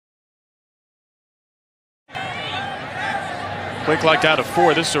Quick like out of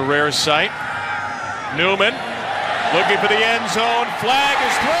 4. This is a rare sight. Newman looking for the end zone. Flag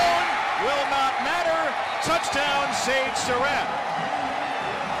is thrown. Will not matter. Touchdown, Sage Surratt.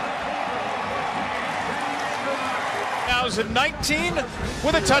 2019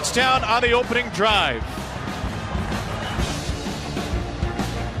 with a touchdown on the opening drive.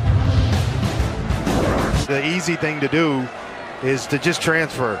 The easy thing to do is to just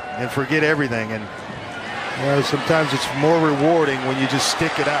transfer and forget everything. And sometimes it's more rewarding when you just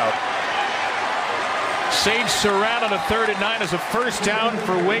stick it out. Sage Surratt on a 3rd and 9 as a first down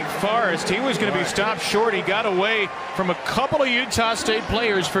for Wake Forest. He was going to be stopped short. He got away from a couple of Utah State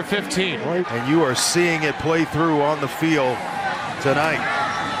players for 15. And you are seeing it play through on the field tonight.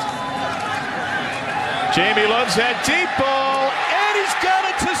 Jamie loves that deep ball, and he's got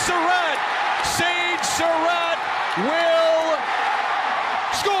it to Surratt. Sage Surratt will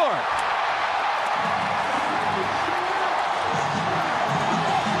score.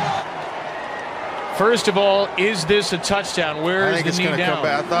 First of all, is this a touchdown? Where is the knee down? Come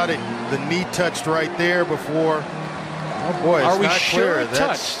back. I thought the knee touched right there before. Oh boy, it's Are we not sure clear. it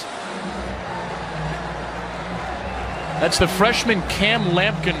touched? That's the freshman Cam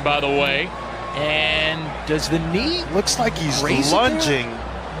Lampkin, by the way. And does the knee? Looks like he's lunging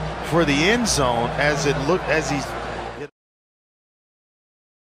for the end zone as he's